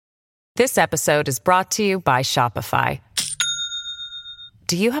This episode is brought to you by Shopify.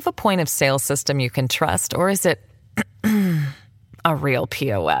 Do you have a point of sale system you can trust, or is it a real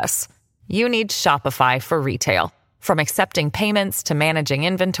POS? You need Shopify for retail. From accepting payments to managing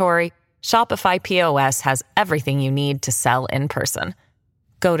inventory, Shopify POS has everything you need to sell in person.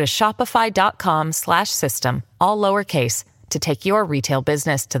 Go to shopify.com/system, all lowercase, to take your retail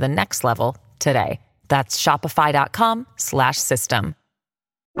business to the next level today. That's shopify.com/system.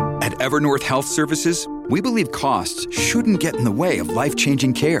 At Evernorth Health Services, we believe costs shouldn't get in the way of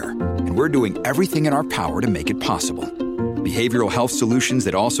life-changing care, and we're doing everything in our power to make it possible. Behavioral health solutions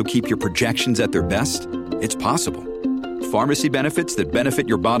that also keep your projections at their best? It's possible. Pharmacy benefits that benefit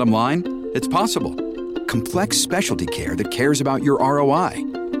your bottom line? It's possible. Complex specialty care that cares about your ROI?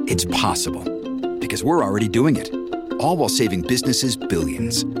 It's possible. Because we're already doing it. All while saving businesses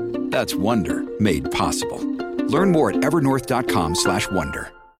billions. That's Wonder made possible. Learn more at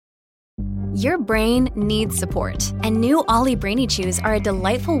evernorth.com/wonder. Your brain needs support, and new Ollie Brainy Chews are a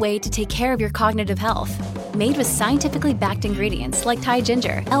delightful way to take care of your cognitive health. Made with scientifically backed ingredients like Thai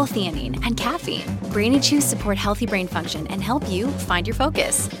ginger, L-theanine, and caffeine, Brainy Chews support healthy brain function and help you find your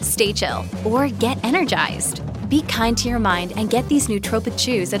focus, stay chill, or get energized. Be kind to your mind and get these nootropic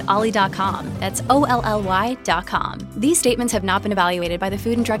chews at ollie.com. That's OLLY.com. These statements have not been evaluated by the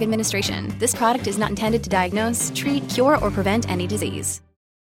Food and Drug Administration. This product is not intended to diagnose, treat, cure, or prevent any disease.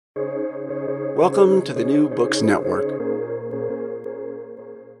 Welcome to the New Books Network.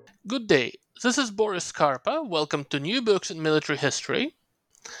 Good day. This is Boris Scarpa. Welcome to New Books in Military History.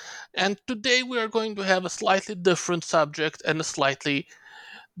 And today we are going to have a slightly different subject and a slightly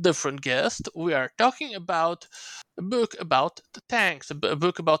different guest. We are talking about a book about the tanks, a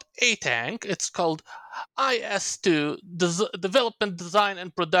book about a tank. It's called IS-2, Development, Design,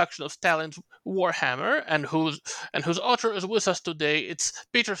 and Production of Stalin's Warhammer, and whose author is with us today. It's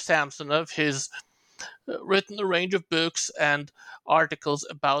Peter Samsonov. He's written a range of books and articles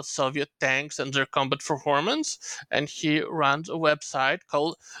about Soviet tanks and their combat performance, and he runs a website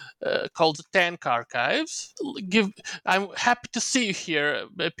called the Tank Archives. I'm happy to see you here,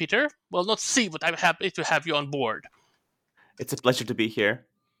 Peter. Well, not see, but I'm happy to have you on board. It's a pleasure to be here.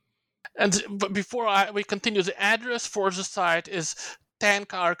 And before we continue, the address for the site is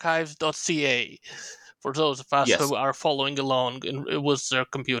tankarchives.ca. For those of us who are following along with their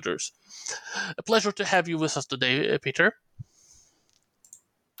computers. A pleasure to have you with us today, Peter.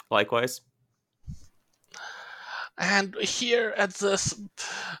 Likewise. And here at this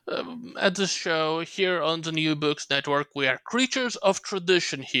show, here on the New Books Network, we are creatures of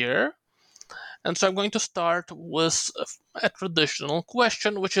tradition here. And so I'm going to start with a traditional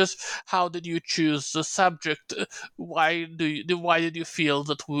question, which is, how did you choose the subject? Why did you feel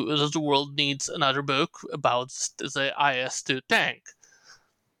that the world needs another book about the IS-2 tank?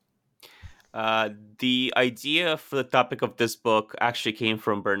 The idea for the topic of this book actually came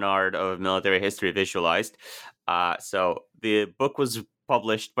from Bernard of Military History Visualized. So the book was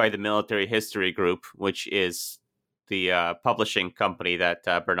published by the Military History Group, which is the publishing company that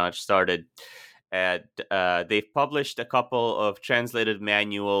Bernard started. And they've published a couple of translated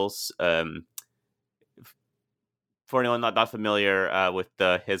manuals. For anyone not familiar with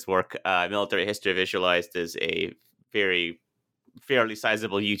his work, Military History Visualized is a fairly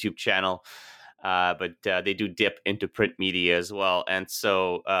sizable YouTube channel, but they do dip into print media as well. And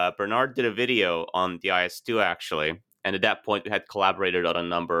so Bernard did a video on the IS-2, actually. And at that point, we had collaborated on a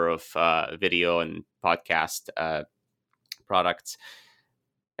number of video and podcast products.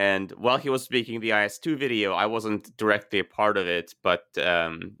 And while he was making the IS-2 video, I wasn't directly a part of it, but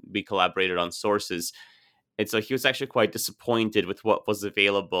we collaborated on sources. And so he was actually quite disappointed with what was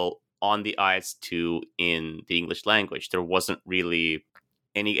available on the IS-2 in the English language. There wasn't really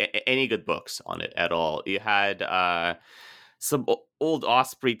any good books on it at all. You had some old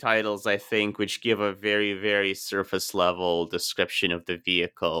Osprey titles, I think, which give a very, very surface level description of the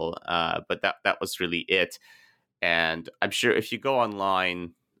vehicle, but that was really it. And I'm sure if you go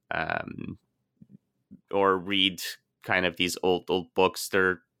online or read kind of these old books,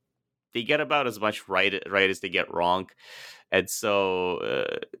 they get about as much right as they get wrong. And so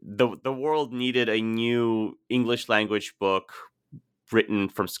the world needed a new English language book written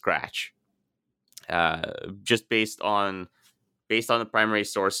from scratch, just based on the primary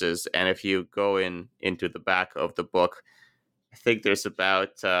sources. And if you go into the back of the book, I think there's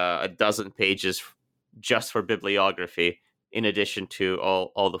about a dozen pages just for bibliography, in addition to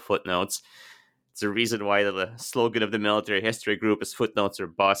all the footnotes. It's a reason why the slogan of the Military History Group is "Footnotes or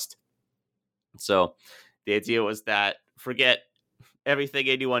Bust." So the idea was that forget everything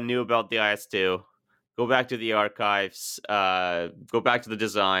anyone knew about the IS-2. go back to the archives, go back to the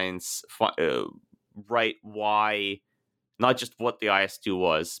designs, write why, not just what the IS-2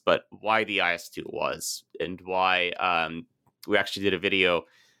 was, but why the IS-2 was, and why we actually did a video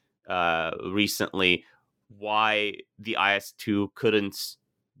recently why the IS-2 couldn't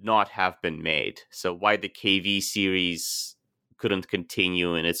not have been made. So why the KV series couldn't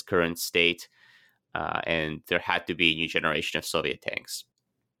continue in its current state, and there had to be a new generation of Soviet tanks.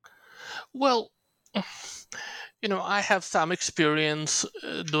 Well, I have some experience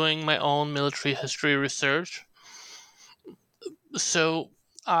doing my own military history research, so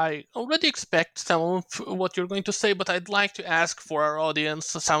I already expect some of what you're going to say, but I'd like to ask for our audience,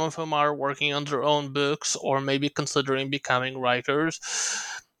 some of whom are working on their own books or maybe considering becoming writers.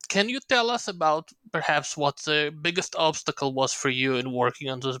 Can you tell us about perhaps what the biggest obstacle was for you in working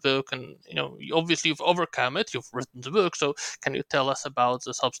on this book? And, obviously you've overcome it, you've written the book, so can you tell us about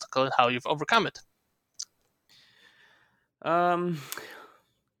this obstacle and how you've overcome it? That's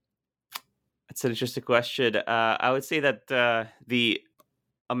an interesting question. I would say that the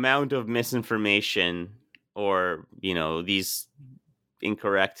amount of misinformation or, these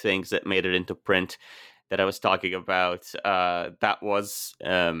incorrect things that made it into print that I was talking about, that was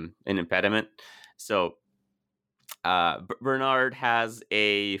an impediment. So Bernard has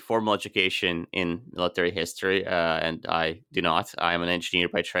a formal education in military history, and I do not. I am an engineer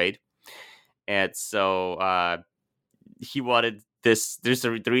by trade. And so he wanted this.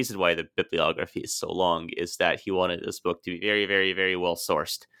 The reason why the bibliography is so long is that he wanted this book to be very, very, very well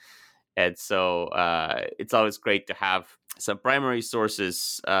sourced. And so it's always great to have some primary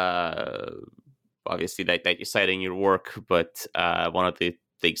sources, obviously, that you cite in your work. But one of the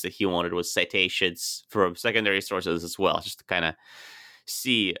things that he wanted was citations from secondary sources as well, just to kind of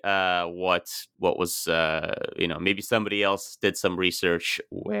see what was, maybe somebody else did some research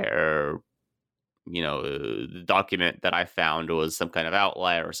where, the document that I found was some kind of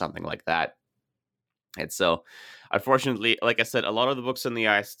outlier or something like that. And so, unfortunately, like I said, a lot of the books on the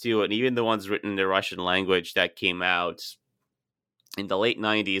IS-2, and even the ones written in the Russian language that came out in the late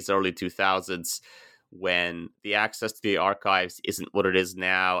 90s, early 2000s, when the access to the archives isn't what it is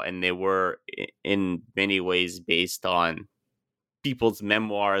now, and they were in many ways based on people's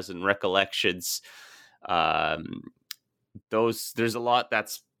memoirs and recollections, there's a lot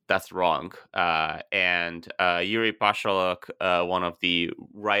that's wrong. And Yuri Pashalok, one of the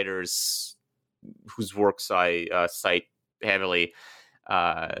writers whose works I cite heavily,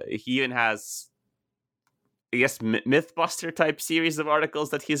 he even has, I guess, Mythbuster type series of articles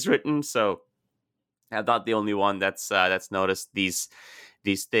that he's written. So I'm not the only one that's noticed these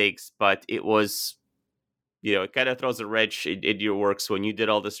things, but it was, it kind of throws a wrench in your works when you did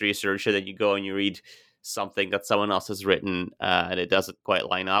all this research and then you go and you read something that someone else has written and it doesn't quite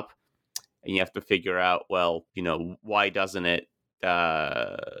line up, and you have to figure out, well, why doesn't it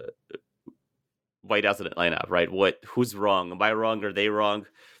line up, right? Who's wrong? Am I wrong? Are they wrong?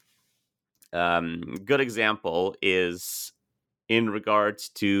 Good example is in regards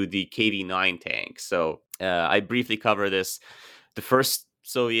to the KV-9 tank. So I briefly cover this. The first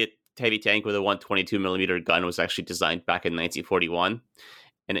Soviet heavy tank with a 122 millimeter gun was actually designed back in 1941.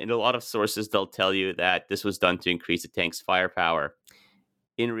 And in a lot of sources, they'll tell you that this was done to increase the tank's firepower.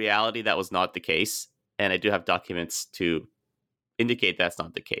 In reality, that was not the case. And I do have documents to indicate that's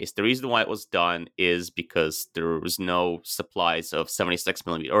not the case. The reason why it was done is because there was no supplies of 76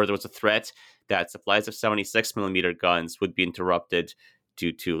 millimeter, or there was a threat that supplies of 76 millimeter guns would be interrupted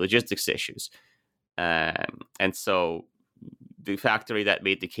due to logistics issues. And so the factory that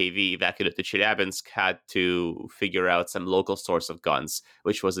made the KV evacuated to Chelyabinsk had to figure out some local source of guns,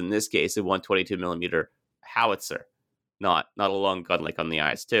 which was in this case a 122 millimeter howitzer, not a long gun like on the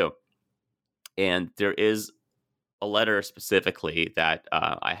IS-2. And there is a letter specifically that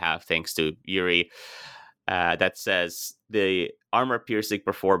I have, thanks to Yuri, that says the armor-piercing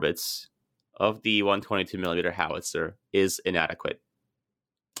performance of the 122 millimeter howitzer is inadequate.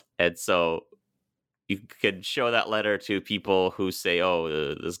 And so you can show that letter to people who say,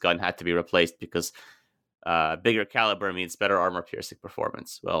 oh, this gun had to be replaced because bigger caliber means better armor-piercing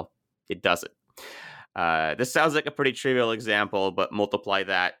performance. Well, it doesn't. This sounds like a pretty trivial example, but multiply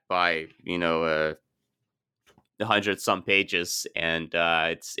that by, 100 some pages, and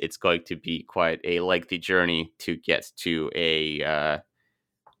it's going to be quite a lengthy journey to get to a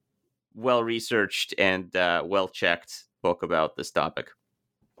well researched and well checked book about this topic.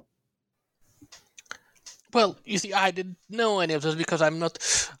 Well, you see, I didn't know any of this because I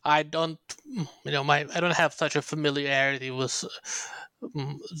don't have such a familiarity with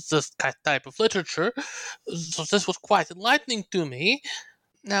this type of literature. So this was quite enlightening to me.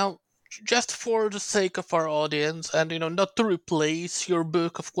 Now, just for the sake of our audience, and not to replace your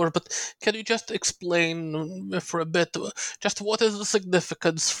book, of course, but can you just explain for a bit, just what is the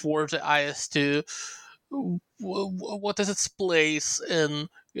significance for the IS-2? What is its place in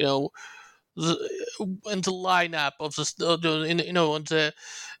the, in the lineup of in the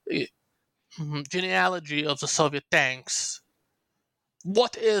genealogy of the Soviet tanks?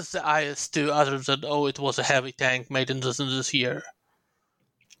 What is the IS-2 other than it was a heavy tank made in this year?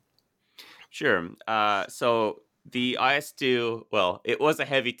 Sure. So the IS-2, well, it was a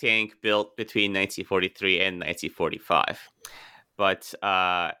heavy tank built between 1943 and 1945. But,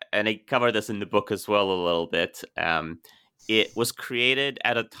 and I cover this in the book as well a little bit, it was created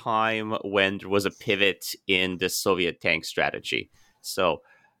at a time when there was a pivot in the Soviet tank strategy. So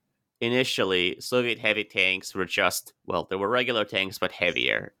initially, Soviet heavy tanks were just, well, there were regular tanks, but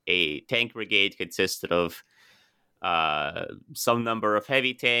heavier. A tank brigade consisted of some number of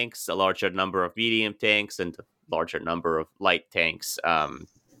heavy tanks, a larger number of medium tanks, and a larger number of light tanks.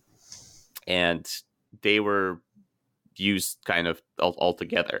 And they were used kind of all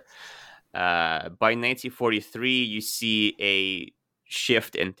together. By 1943, you see a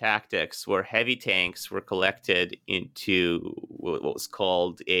shift in tactics where heavy tanks were collected into what was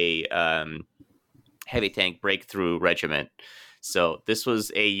called a heavy tank breakthrough regiment. So this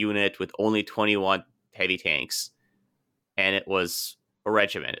was a unit with only 21 heavy tanks, and it was a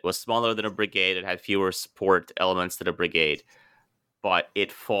regiment. It was smaller than a brigade. It had fewer support elements than a brigade, but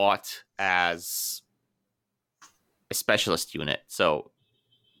it fought as a specialist unit. So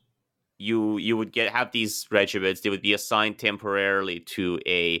you would have these regiments. They would be assigned temporarily to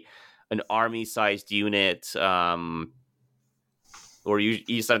an army-sized unit, or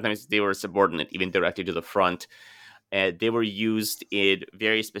sometimes they were subordinate, even directly to the front. And they were used in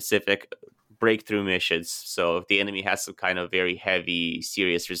very specific breakthrough missions. So if the enemy has some kind of very heavy,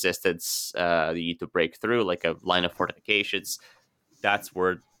 serious resistance you need to break through, like a line of fortifications, that's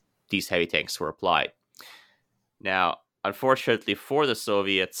where these heavy tanks were applied. Now, unfortunately for the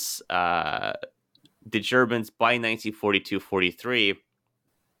Soviets, the Germans by 1942-43,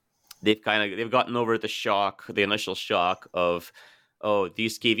 they've gotten over the initial shock of, oh,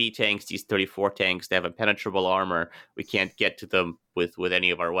 these KV tanks, these 34 tanks, they have impenetrable armor. We can't get to them with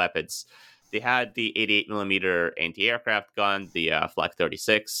any of our weapons. They had the 88mm anti-aircraft gun, the Flak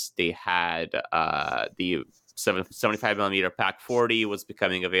 36. They had the 75mm Pak 40 was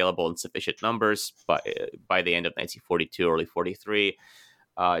becoming available in sufficient numbers by the end of 1942, early 43.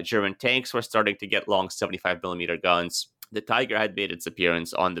 German tanks were starting to get long 75mm guns. The Tiger had made its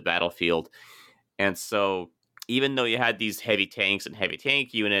appearance on the battlefield. And so even though you had these heavy tanks and heavy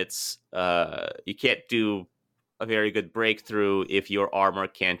tank units, you can't do a very good breakthrough if your armor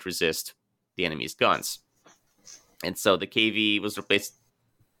can't resist the enemy's guns. And so the KV was replaced.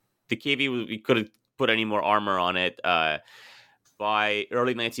 The KV, we couldn't put any more armor on it. By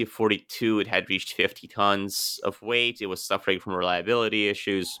early 1942, it had reached 50 tons of weight. It was suffering from reliability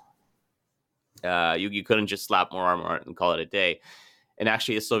issues. You couldn't just slap more armor on it and call it a day. And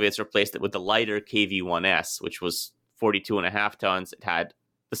actually, the Soviets replaced it with the lighter KV-1S, which was 42.5 tons. It had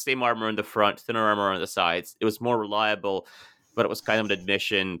the same armor in the front, thinner armor on the sides. It was more reliable, but it was kind of an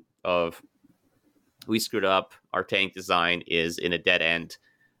admission of, we screwed up. Our tank design is in a dead end.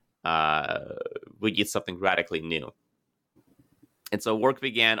 We need something radically new. And so work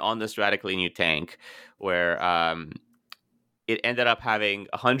began on this radically new tank, where it ended up having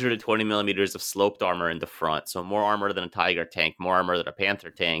 120 millimeters of sloped armor in the front. So more armor than a Tiger tank, more armor than a Panther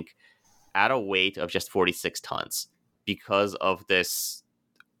tank, at a weight of just 46 tons. Because of this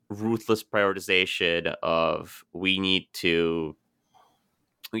ruthless prioritization of, we need to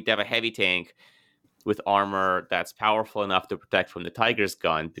have a heavy tank with armor that's powerful enough to protect from the Tiger's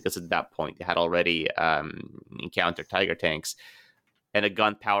gun, because at that point they had already encountered Tiger tanks, and a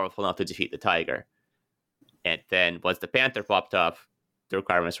gun powerful enough to defeat the Tiger. And then once the Panther popped up, the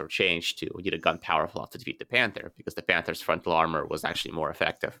requirements were changed to, we need a gun powerful enough to defeat the Panther, because the Panther's frontal armor was actually more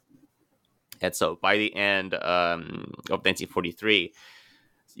effective. And so by the end of 1943,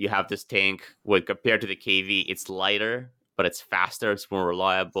 you have this tank, when compared to the KV, it's lighter, but it's faster, it's more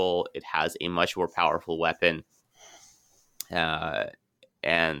reliable, it has a much more powerful weapon,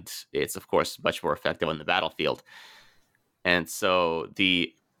 and it's, of course, much more effective on the battlefield. And so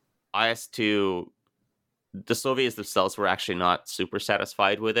the IS-2, the Soviets themselves were actually not super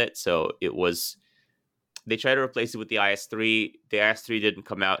satisfied with it, so they tried to replace it with the IS-3. The IS-3 didn't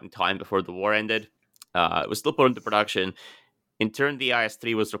come out in time before the war ended. It was still put into production. In turn, the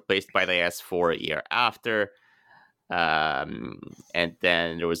IS-3 was replaced by the IS-4 a year after. And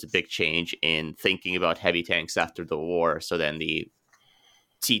then there was a big change in thinking about heavy tanks after the war. So then the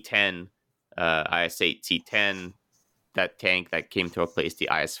T10, IS-8 T10, that tank that came to replace the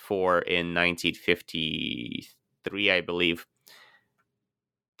IS-4 in 1953, I believe.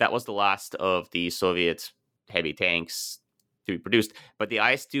 That was the last of the Soviet heavy tanks to be produced. But the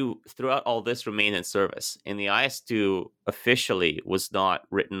IS-2, throughout all this, remained in service. And the IS-2 officially was not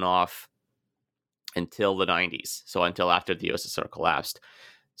written off until the 90s, so until after the USSR collapsed.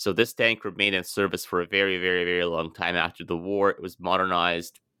 So this tank remained in service for a very, very, very long time after the war. It was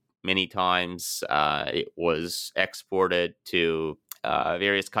modernized many times. It was exported to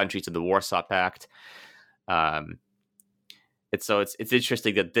various countries in the Warsaw Pact. It's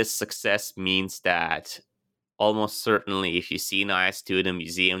interesting that this success means that almost certainly if you see an IS-2 in a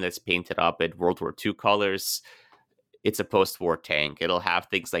museum that's painted up in World War II colors, it's a post-war tank. It'll have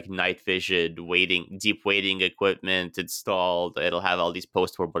things like night vision, deep weighting equipment installed. It'll have all these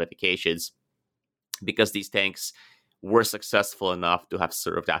post-war modifications because these tanks were successful enough to have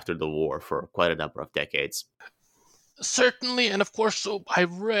served after the war for quite a number of decades. Certainly, and of course,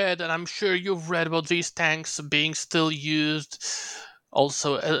 I've read, and I'm sure you've read about these tanks being still used,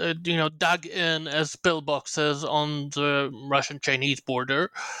 also, dug in as pillboxes on the Russian-Chinese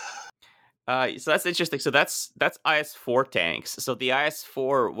border. So that's interesting. So that's IS-4 tanks. So the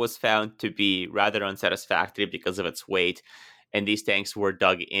IS-4 was found to be rather unsatisfactory because of its weight, and these tanks were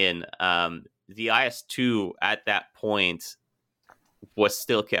dug in. The IS-2 at that point was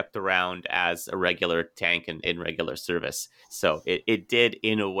still kept around as a regular tank in regular service. So it did,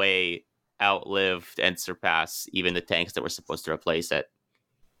 in a way, outlive and surpass even the tanks that were supposed to replace it.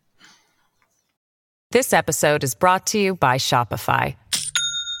 This episode is brought to you by Shopify.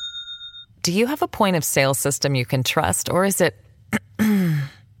 Do you have a point of sale system you can trust, or is it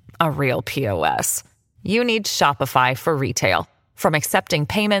a real POS? You need Shopify for retail. From accepting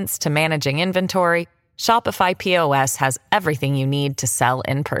payments to managing inventory, Shopify POS has everything you need to sell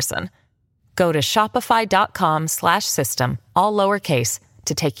in person. Go to shopify.com/system, all lowercase,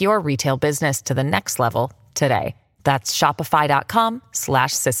 to take your retail business to the next level today. That's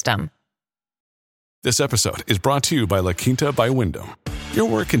shopify.com/system. This episode is brought to you by La Quinta by Wyndham. Your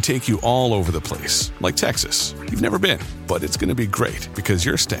work can take you all over the place, like Texas. You've never been, but it's going to be great because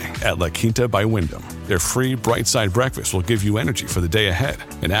you're staying at La Quinta by Wyndham. Their free Bright Side breakfast will give you energy for the day ahead.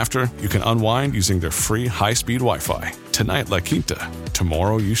 And after, you can unwind using their free high-speed Wi-Fi. Tonight, La Quinta.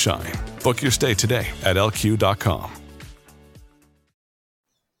 Tomorrow, you shine. Book your stay today at lq.com.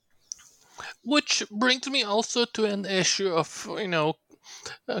 Which brings me also to an issue of,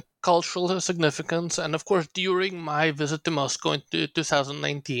 cultural significance. And of course, during my visit to Moscow in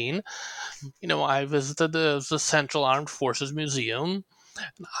 2019, I visited the Central Armed Forces Museum.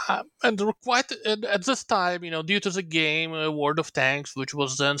 And there were quite, at this time, due to the game World of Tanks, which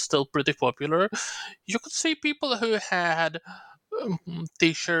was then still pretty popular, you could see people who had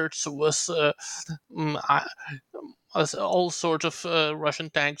t-shirts with all sorts of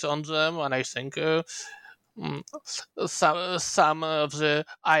Russian tanks on them, and I think some of the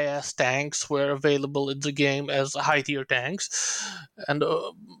IS tanks were available in the game as high-tier tanks, and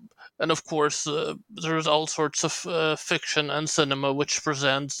of course there's all sorts of fiction and cinema which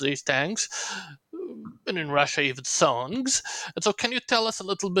presents these tanks, and in Russia even songs. And so can you tell us a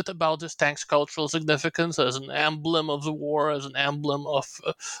little bit about this tank's cultural significance as an emblem of the war, as an emblem of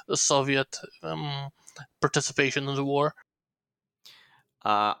the Soviet participation in the war?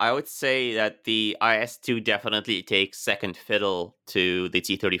 I would say that the IS-2 definitely takes second fiddle to the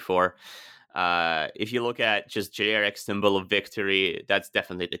T-34. If you look at just generic symbol of victory, that's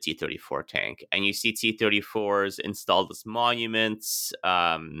definitely the T-34 tank. And you see T-34s installed as monuments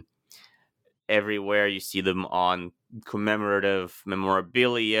everywhere. You see them on commemorative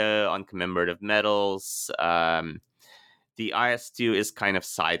memorabilia, on commemorative medals. The IS-2 is kind of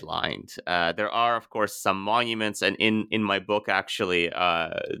sidelined. There are, of course, some monuments, and in my book, actually,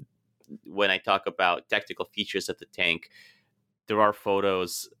 when I talk about technical features of the tank, there are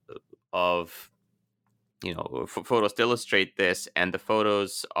photos of, photos to illustrate this, and the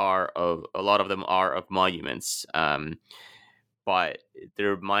photos are of, a lot of them are of monuments, but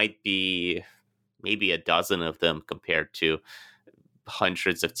there might be maybe a dozen of them compared to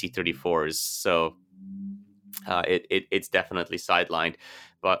hundreds of T-34s, so it's definitely sidelined.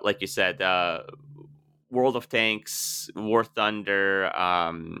 But like you said, World of Tanks, War Thunder,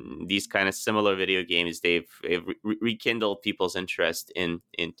 these kind of similar video games, they've rekindled people's interest in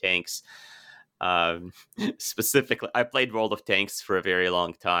tanks. Specifically, I played World of Tanks for a very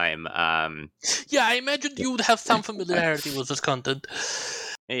long time. Yeah, I imagined you would have some familiarity with this content.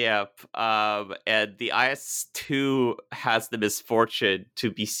 Yep. And the IS-2 has the misfortune to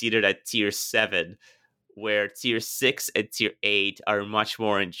be seated at tier 7, where tier 6 and tier 8 are much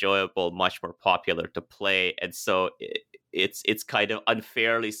more enjoyable, much more popular to play. And so it's kind of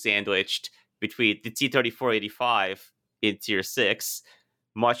unfairly sandwiched between the T-3485 in tier 6,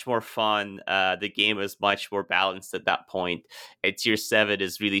 much more fun. The game is much more balanced at that point. And tier 7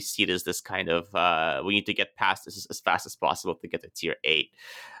 is really seen as this kind of, we need to get past this as fast as possible to get to tier 8.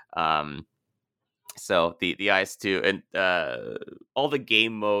 So the IS-2 and all the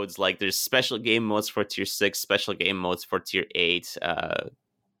game modes, like there's special game modes for tier 6, special game modes for tier 8,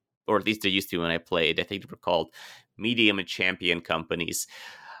 or at least there used to when I played. I think they were called medium and champion companies.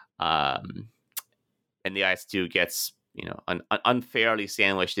 And the IS-2 gets, unfairly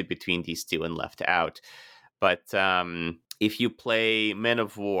sandwiched in between these two and left out. But if you play Men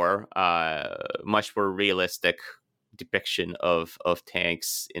of War, much more realistic depiction of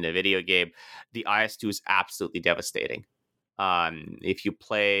tanks in a video game, the IS-2 is absolutely devastating. If you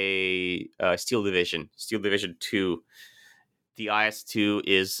play Steel Division 2, the IS-2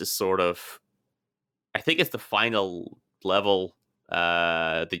 is a sort of, I think it's the final level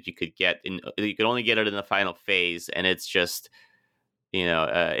that you could get in. You could only get it in the final phase, and it's just,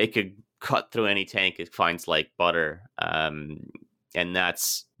 it could cut through any tank it finds like butter, and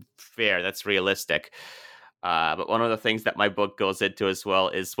that's fair. That's realistic. But one of the things that my book goes into as well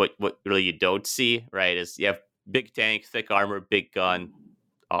is what really you don't see, right? Is you have big tank, thick armor, big gun,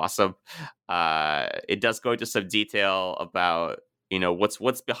 awesome. It does go into some detail about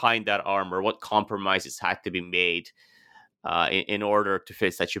what's behind that armor, what compromises had to be made in order to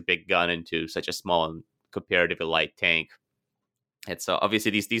fit such a big gun into such a small and comparatively light tank. And so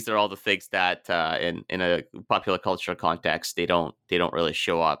obviously these are all the things that in a popular cultural context they don't really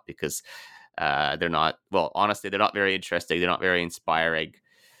show up because they're not, well, honestly, they're not very interesting. They're not very inspiring.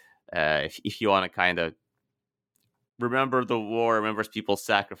 If you want to kind of remember the war, remember people's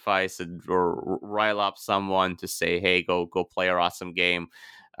sacrifice, or rile up someone to say, hey, go play our awesome game.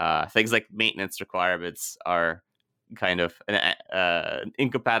 Things like maintenance requirements are kind of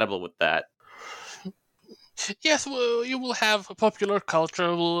incompatible with that. Yes, well, you will have popular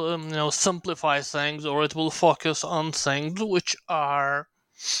culture will simplify things, or it will focus on things which are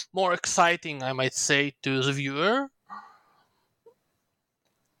more exciting, I might say, to the viewer.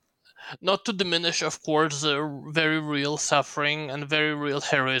 Not to diminish, of course, the very real suffering and very real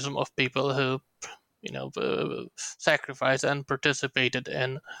heroism of people who, sacrificed and participated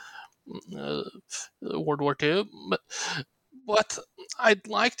in World War II. But I'd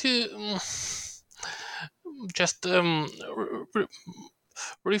like to just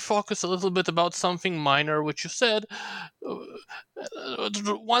refocus a little bit about something minor which you said.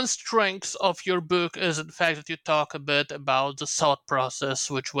 One strength of your book is in fact that you talk a bit about the thought process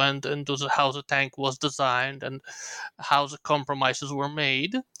which went into how the tank was designed and how the compromises were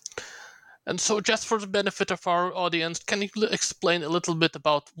made. And so just for the benefit of our audience, can you explain a little bit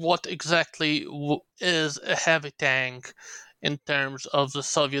about what exactly is a heavy tank in terms of the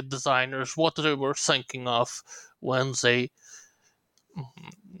Soviet designers, what they were thinking of when they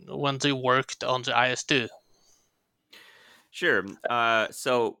worked on the IS-2? Sure.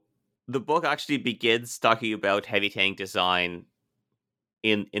 So the book actually begins talking about heavy tank design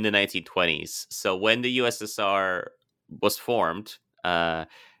in the 1920s. So when the USSR was formed,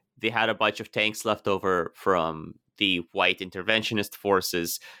 they had a bunch of tanks left over from the white interventionist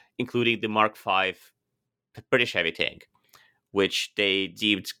forces, including the Mark V British heavy tank, which they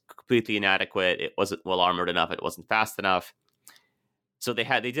deemed completely inadequate. It wasn't well armored enough. It wasn't fast enough. So they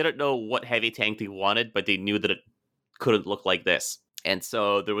didn't know what heavy tank they wanted, but they knew that it couldn't look like this. And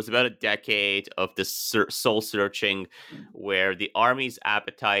so there was about a decade of this soul searching where the army's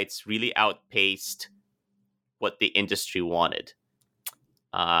appetites really outpaced what the industry wanted.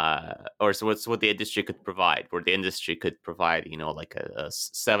 Or so what's what the industry could provide, where the industry could provide, like a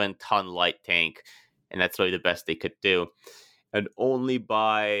 7-ton light tank, and that's really the best they could do. And only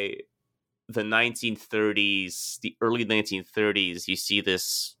by the 1930s, the early 1930s, you see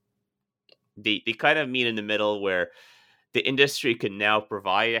this, they kind of meet in the middle where the industry can now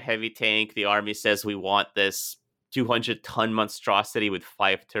provide a heavy tank. The army says, we want this 200-ton monstrosity with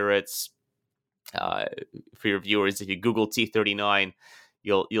 5 turrets. For your viewers, if you Google T-39,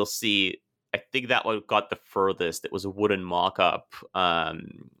 you'll see, I think that one got the furthest. It was a wooden mock-up.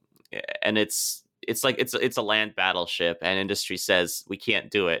 And it's a land battleship, and industry says we can't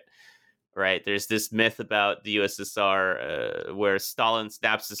do it. Right? There's this myth about the USSR where Stalin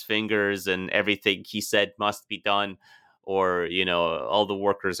snaps his fingers and everything he said must be done, or all the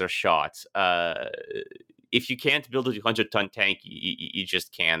workers are shot. If you can't build a 200-ton tank, you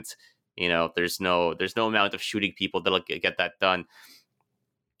just can't. There's no amount of shooting people that'll get that done.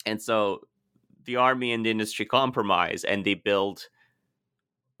 And so the army and the industry compromise, and they build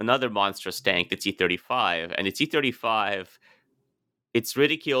another monstrous tank, the T-35. And the T-35, it's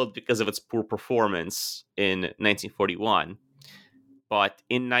ridiculed because of its poor performance in 1941. But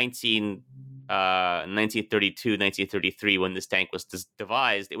in 1932, 1933, when this tank was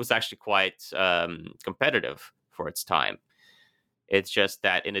devised, it was actually quite competitive for its time. It's just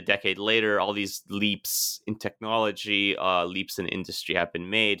that in a decade later, all these leaps in technology, leaps in industry have been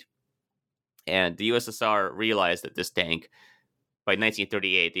made. And the USSR realized that this tank, by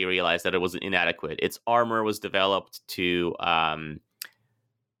 1938, they realized that it was inadequate. Its armor was developed to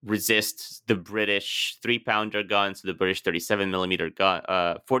resist the British 3-pounder gun, so the British 47mm gun,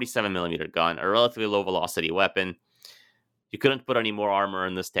 47mm gun, a relatively low velocity weapon. You couldn't put any more armor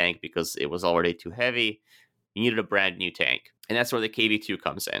in this tank because it was already too heavy. You needed a brand new tank. And that's where the KV-2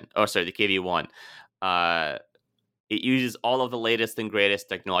 comes in. Oh, sorry, the KV-1. It uses all of the latest and greatest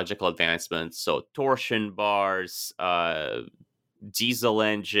technological advancements. So torsion bars, diesel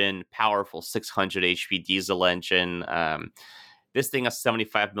engine, powerful 600 HP diesel engine. This thing has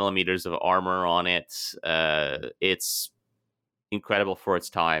 75 millimeters of armor on it. It's incredible for its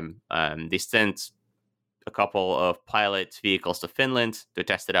time. They sent a couple of pilot vehicles to Finland to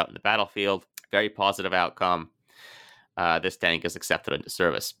test it out in the battlefield. Very positive outcome. This tank is accepted into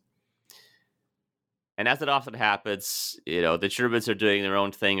service. And as it often happens, the Germans are doing their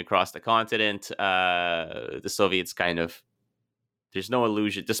own thing across the continent. The Soviets there's no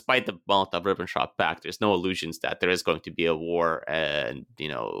illusion, despite the Molotov-Ribbentrop Pact, there's no illusions that there is going to be a war. And,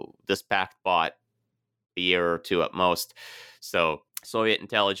 this pact bought a year or two at most. So Soviet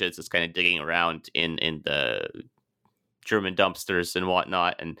intelligence is kind of digging around in the German dumpsters and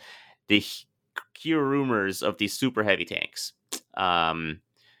whatnot. And they hear rumors of these super heavy tanks. And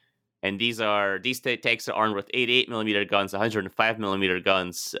these tanks are armed with 88mm guns, 105mm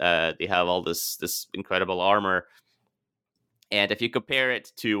guns. They have all this incredible armor. And if you compare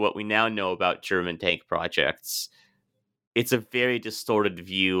it to what we now know about German tank projects, it's a very distorted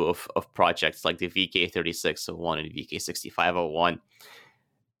view of projects like the VK-3601 and VK-6501.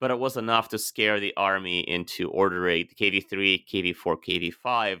 But it was enough to scare the army into ordering the KV-3, KV-4,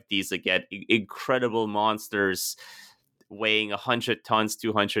 KV-5. These, again, incredible monsters weighing 100 tons,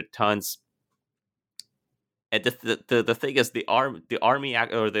 200 tons. And the thing is, the army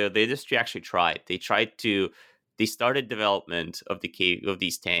or the industry actually tried. They started development of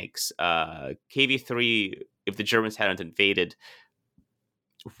these tanks. KV-3, if the Germans hadn't invaded,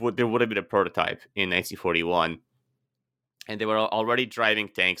 there would have been a prototype in 1941. And they were already driving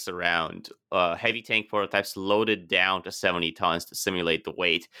tanks around, heavy tank prototypes loaded down to 70 tons to simulate the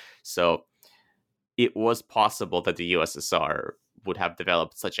weight. So it was possible that the USSR would have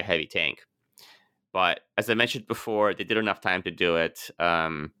developed such a heavy tank. But as I mentioned before, they didn't have time to do it.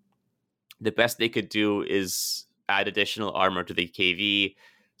 The best they could do is add additional armor to the KV.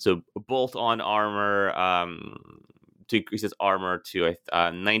 So bolt-on armor to increase its armor to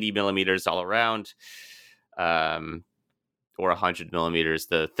 90 millimeters all around, or 100 millimeters.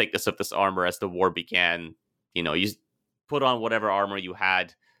 The thickness of this armor as the war began, you put on whatever armor you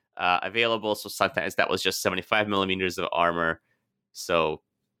had available. So sometimes that was just 75 millimeters of armor. So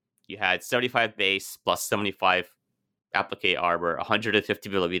you had 75 base plus 75 applique armor, 150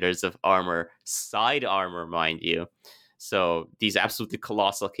 millimeters of armor, side armor, mind you. So these absolutely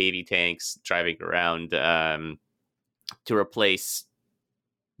colossal KV tanks driving around to replace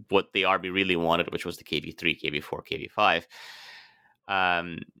what the army really wanted, which was the KV-3, KV-4,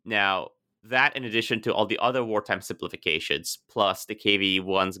 KV-5. Now, that in addition to all the other wartime simplifications, plus the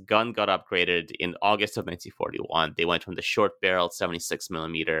KV-1's gun got upgraded in August of 1941. They went from the short-barreled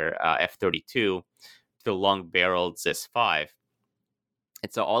 76mm F-32 to the long-barreled ZIS-5.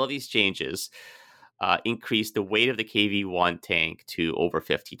 And so all of these changes increased the weight of the KV-1 tank to over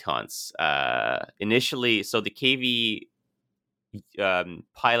 50 tons. Initially, so the KV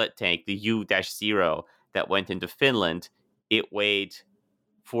pilot tank, the U-0 that went into Finland, it weighed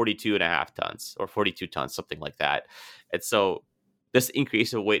 42.5 tons or 42 tons, something like that. And so this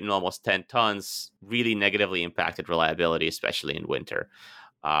increase of weight in almost 10 tons really negatively impacted reliability, especially in winter.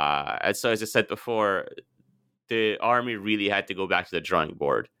 And so, as I said before, the army really had to go back to the drawing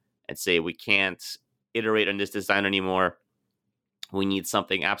board and say, we can't iterate on this design anymore. We need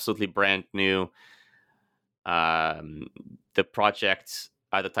something absolutely brand new. The project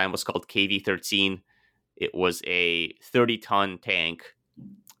at the time was called KV-13. It was a 30-ton tank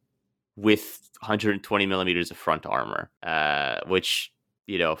with 120 millimeters of front armor, which,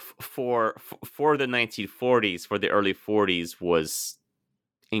 for the 1940s, for the early 40s, was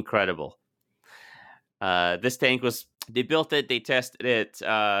incredible. This tank was They built it, they tested it,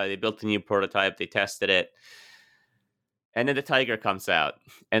 they built a new prototype, they tested it, and then the Tiger comes out.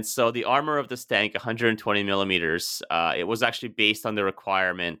 And so the armor of this tank, 120 millimeters, it was actually based on the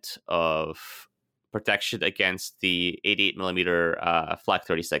requirement of protection against the 88 millimeter Flak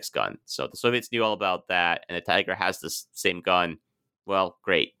 36 gun. So the Soviets knew all about that, and the Tiger has this same gun. Well,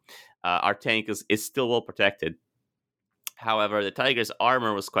 great. Our tank is still well protected. However, the Tiger's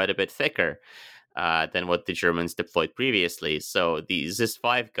armor was quite a bit thicker than what the Germans deployed previously. So the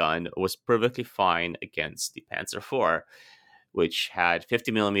ZIS-5 gun was perfectly fine against the Panzer IV, which had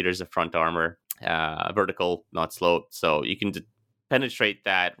 50 millimeters of front armor, vertical, not sloped. So you can penetrate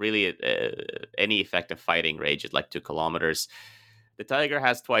that really at any effective fighting range at like 2 kilometers. The Tiger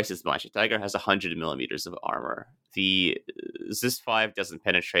has twice as much. The Tiger has 100 millimeters of armor. The ZIS-5 doesn't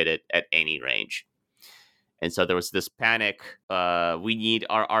penetrate it at any range. And so there was this panic. We need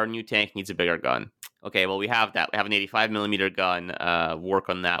our new tank needs a bigger gun. Okay, well, we have that. We have an 85 millimeter gun. Work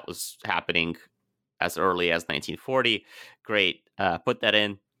on that was happening as early as 1940. Great. Put that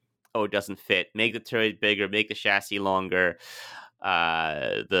in. Oh, it doesn't fit. Make the turret bigger. Make the chassis longer.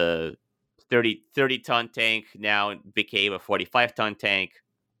 The 30-ton tank now became a 45-ton tank.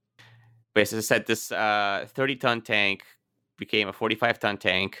 But as I said, this 30-ton tank became a 45-ton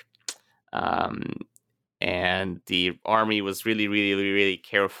tank. And the army was really, really, really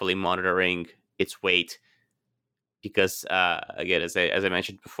carefully monitoring its weight because, again, as I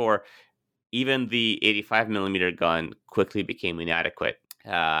mentioned before, even the 85 millimeter gun quickly became inadequate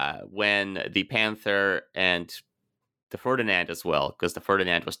when the Panther and the Ferdinand as well, because the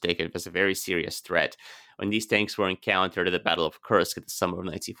Ferdinand was taken as a very serious threat. When these tanks were encountered at the Battle of Kursk in the summer of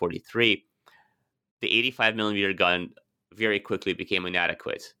 1943, the 85 millimeter gun very quickly became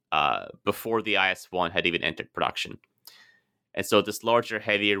inadequate before the IS-1 had even entered production. And so this larger,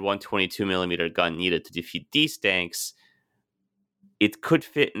 heavier 122 millimeter gun needed to defeat these tanks. It could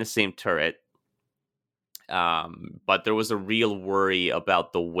fit in the same turret, but there was a real worry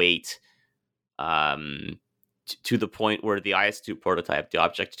about the weight to the point where the IS-2 prototype, the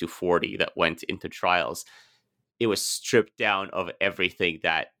Object 240 that went into trials, it was stripped down of everything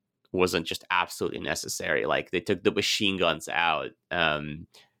that wasn't just absolutely necessary. Like they took the machine guns out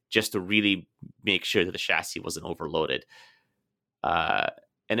just to really make sure that the chassis wasn't overloaded.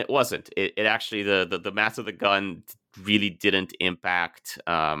 And it wasn't. It actually, the mass of the gun really didn't impact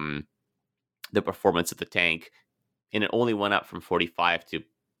the performance of the tank. And it only went up from 45 to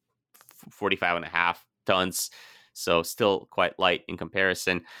 45 and a half tons. So still quite light in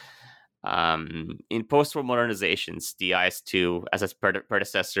comparison. In post-war modernizations, the IS-2, as its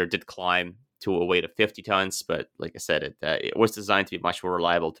predecessor, did climb to a weight of 50 tons, but like I said, it was designed to be much more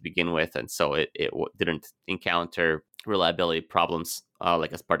reliable to begin with, and so it didn't encounter reliability problems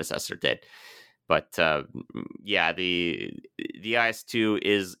like its predecessor did. But yeah, the IS-2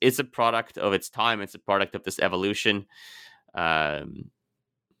 is a product of its time. It's a product of this evolution.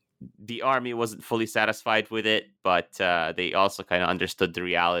 The army wasn't fully satisfied with it, but they also kind of understood the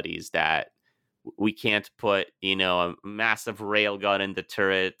realities that we can't put, a massive railgun in the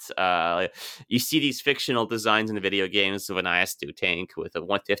turret. You see these fictional designs in the video games of an IS-2 tank with a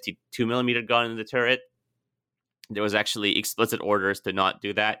 152 millimeter gun in the turret. There was actually explicit orders to not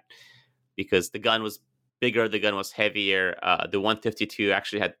do that because the gun was bigger, the gun was heavier. The 152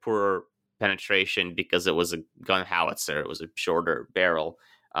 actually had poorer penetration because it was a gun howitzer. It was a shorter barrel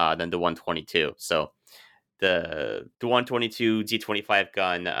than the 122. So the 122 G25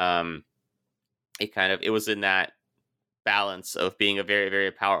 gun, it was in that balance of being a very,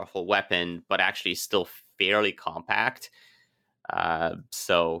 very powerful weapon, but actually still fairly compact.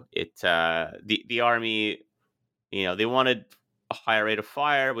 So the army, they wanted a higher rate of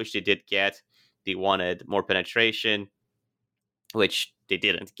fire, which they did get. They wanted more penetration, which they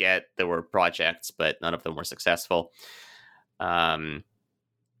didn't get. There were projects, but none of them were successful. But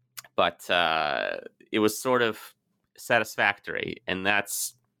it was sort of satisfactory, and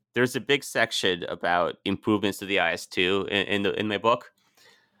there's a big section about improvements to the IS-2 in my book,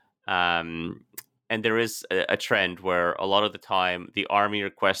 and there is a trend where a lot of the time the army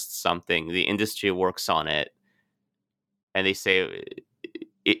requests something, the industry works on it, and they say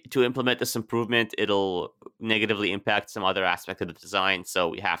to implement this improvement, it'll negatively impact some other aspect of the design, so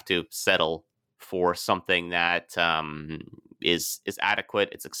we have to settle for something that is adequate,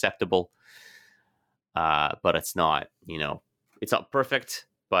 it's acceptable, but it's not, it's not perfect,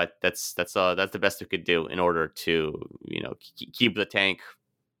 but that's the best we could do in order to, keep the tank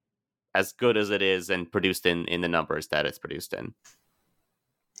as good as it is and produced in the numbers that it's produced in.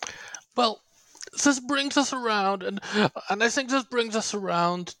 Well, this brings us around, and I think this brings us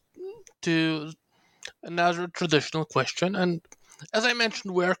around to another traditional question. And as I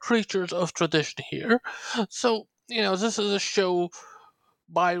mentioned, we are creatures of tradition here. So, this is a show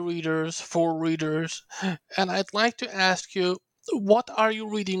by readers, for readers. And I'd like to ask you, what are you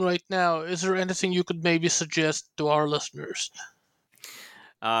reading right now? Is there anything you could maybe suggest to our listeners?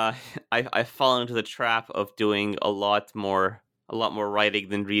 Uh, I've fallen into the trap of doing a lot more writing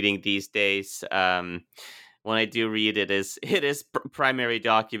than reading these days. When I do read, it is primary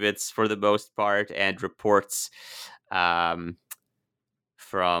documents for the most part and reports from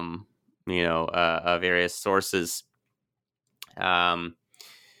various sources.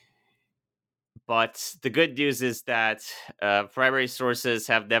 But the good news is that primary sources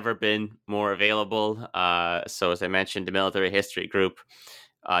have never been more available. So, as I mentioned, the Military History Group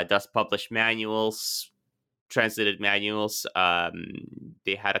does publish manuals, translated manuals.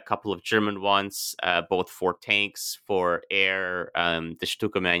 They had a couple of German ones, both for tanks, for air, the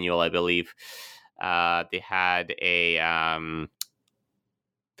Stuka manual, I believe. They had a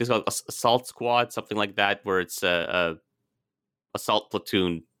this called assault squad, something like that, where it's a assault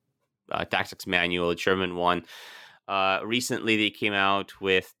platoon tactics manual, a German one. Recently, they came out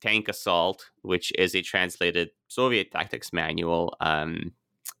with Tank Assault, which is a translated Soviet tactics manual,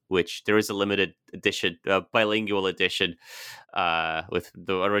 which there is a limited edition, bilingual edition, with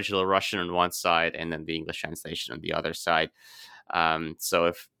the original Russian on one side and then the English translation on the other side. So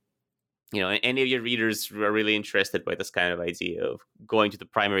if any of your readers are really interested by this kind of idea of going to the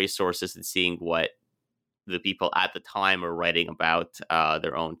primary sources and seeing what the people at the time are writing about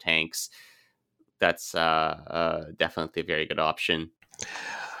their own tanks, that's definitely a very good option.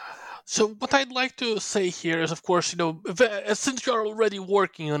 So what I'd like to say here is, of course, since you're already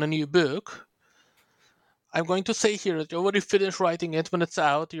working on a new book, I'm going to say here that you already finished writing it. When it's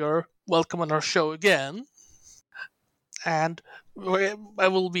out, you're welcome on our show again. And I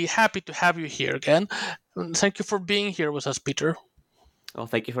will be happy to have you here again. And thank you for being here with us, Peter. Well,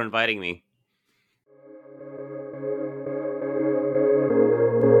 thank you for inviting me.